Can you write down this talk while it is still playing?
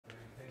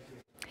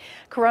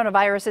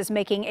Coronavirus is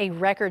making a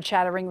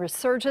record-shattering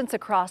resurgence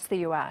across the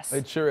U.S.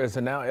 It sure is,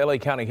 and now LA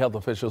County health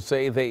officials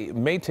say they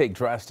may take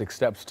drastic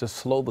steps to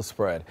slow the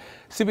spread.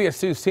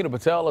 CBS 2's Tina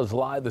Patel is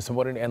live this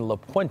morning in La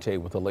Puente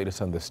with the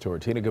latest on this story.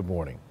 Tina, good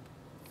morning.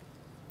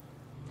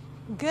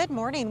 Good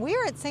morning. We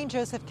are at St.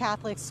 Joseph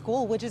Catholic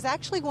School, which is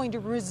actually going to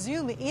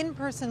resume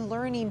in-person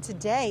learning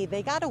today.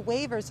 They got a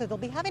waiver, so they'll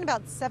be having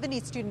about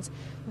 70 students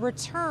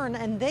return,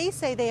 and they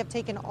say they have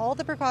taken all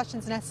the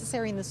precautions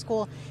necessary in the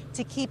school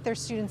to keep their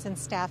students and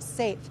staff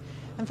safe.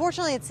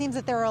 Unfortunately, it seems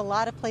that there are a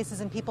lot of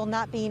places and people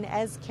not being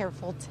as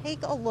careful.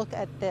 Take a look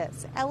at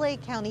this. LA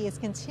County is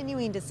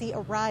continuing to see a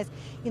rise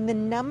in the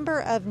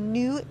number of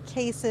new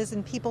cases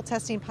and people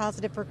testing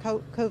positive for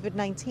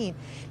COVID-19.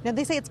 Now,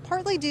 they say it's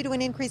partly due to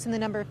an increase in the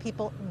number of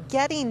people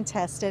getting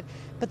tested,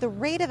 but the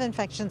rate of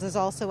infections is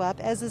also up,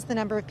 as is the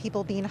number of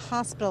people being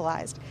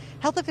hospitalized.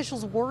 Health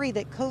officials worry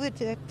that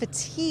COVID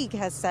fatigue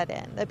has set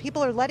in, that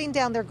people are letting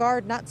down their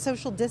guard, not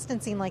social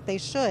distancing like they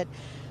should.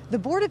 The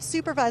Board of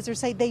Supervisors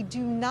say they do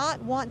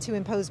not want to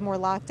impose more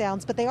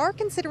lockdowns, but they are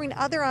considering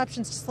other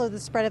options to slow the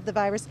spread of the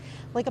virus,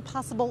 like a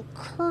possible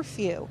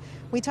curfew.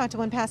 We talked to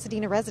one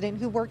Pasadena resident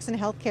who works in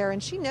healthcare,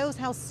 and she knows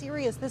how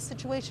serious this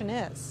situation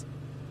is.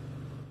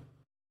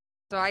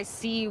 So I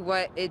see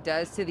what it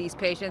does to these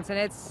patients, and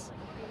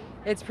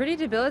it's pretty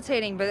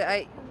debilitating.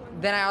 But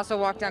then I also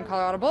walk down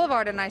Colorado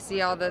Boulevard and I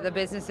see all the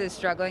businesses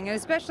struggling, and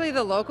especially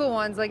the local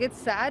ones. Like, it's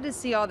sad to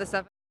see all this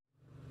stuff.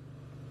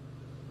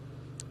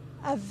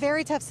 A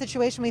very tough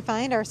situation we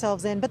find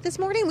ourselves in, but this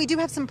morning we do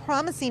have some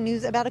promising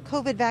news about a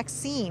COVID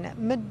vaccine.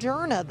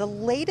 Moderna, the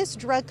latest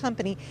drug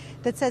company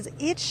that says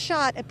its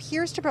shot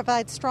appears to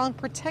provide strong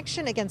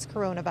protection against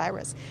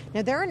coronavirus.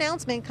 Now, their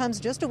announcement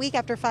comes just a week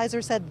after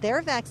Pfizer said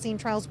their vaccine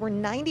trials were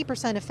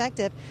 90%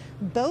 effective.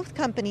 Both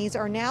companies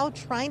are now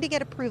trying to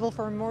get approval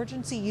for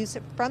emergency use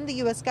from the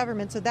U.S.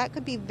 government, so that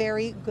could be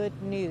very good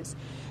news.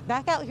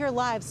 Back out here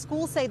live,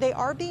 schools say they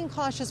are being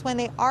cautious when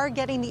they are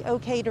getting the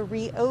okay to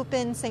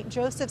reopen. St.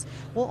 Joseph's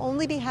will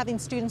only be having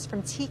students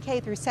from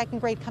TK through second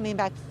grade coming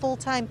back full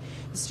time.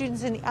 The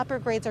students in the upper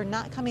grades are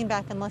not coming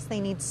back unless they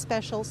need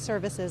special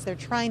services. They're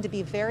trying to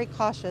be very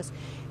cautious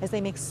as they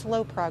make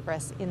slow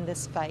progress in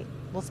this fight.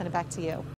 We'll send it back to you.